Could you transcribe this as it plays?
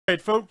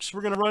Alright folks,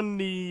 we're going to run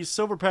the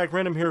silver pack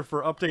random here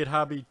for update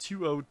hobby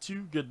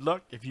 202. Good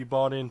luck. If you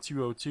bought in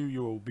 202,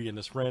 you will be in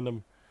this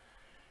random.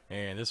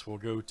 And this will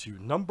go to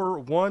number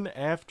 1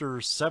 after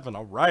 7.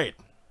 Alright.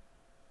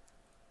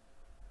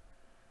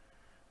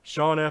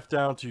 Sean F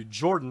down to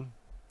Jordan.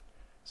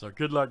 So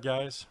good luck,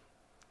 guys.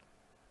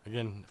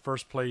 Again,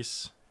 first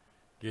place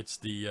gets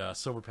the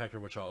silver pack here,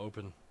 which I'll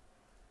open.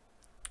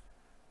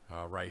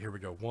 Alright, here we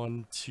go.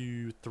 1,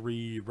 2,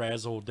 3,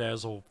 razzle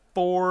dazzle,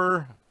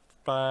 4,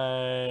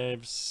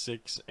 5,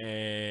 6,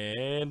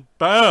 and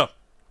boom!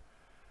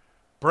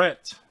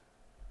 Brett,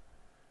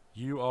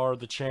 you are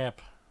the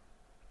champ.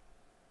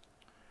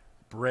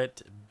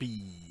 Brett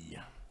B.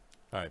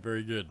 Alright,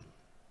 very good.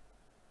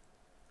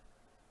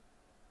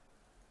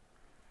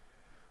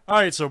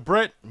 Alright, so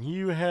Brett,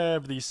 you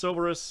have the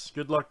Silverus.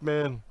 Good luck,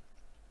 man.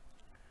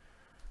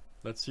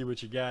 Let's see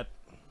what you got.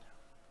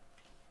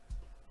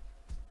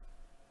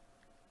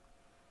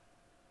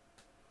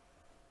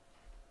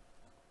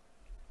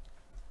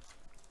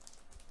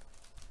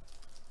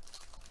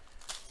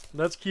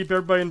 Let's keep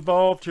everybody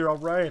involved here,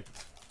 alright.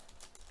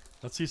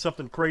 Let's see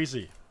something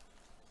crazy.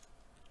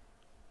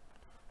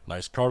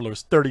 Nice,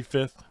 Carlos,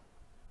 35th.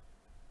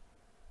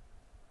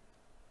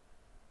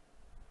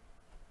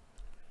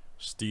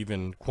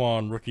 Stephen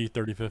Kwan, rookie,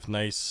 35th,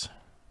 nice.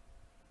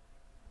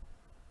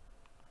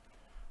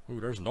 Ooh,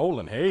 there's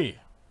Nolan, hey.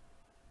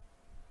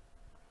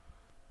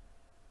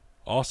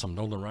 Awesome,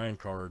 Nolan Ryan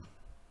card.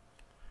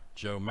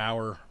 Joe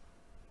Mauer.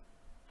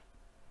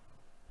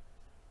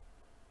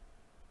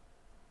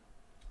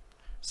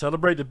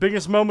 Celebrate the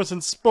biggest moments in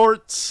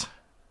sports.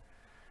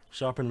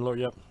 Shopping,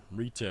 yep,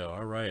 retail.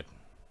 All right.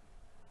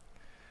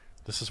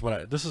 This is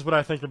what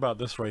I think about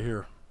this right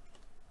here.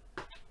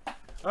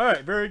 All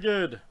right, very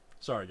good.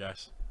 Sorry,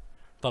 guys.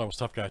 Thought it was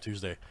Tough Guy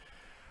Tuesday.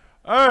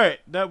 All right,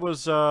 that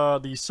was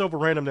the silver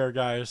random there,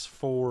 guys,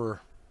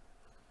 for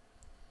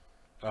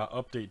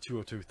update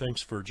 202.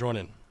 Thanks for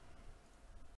joining.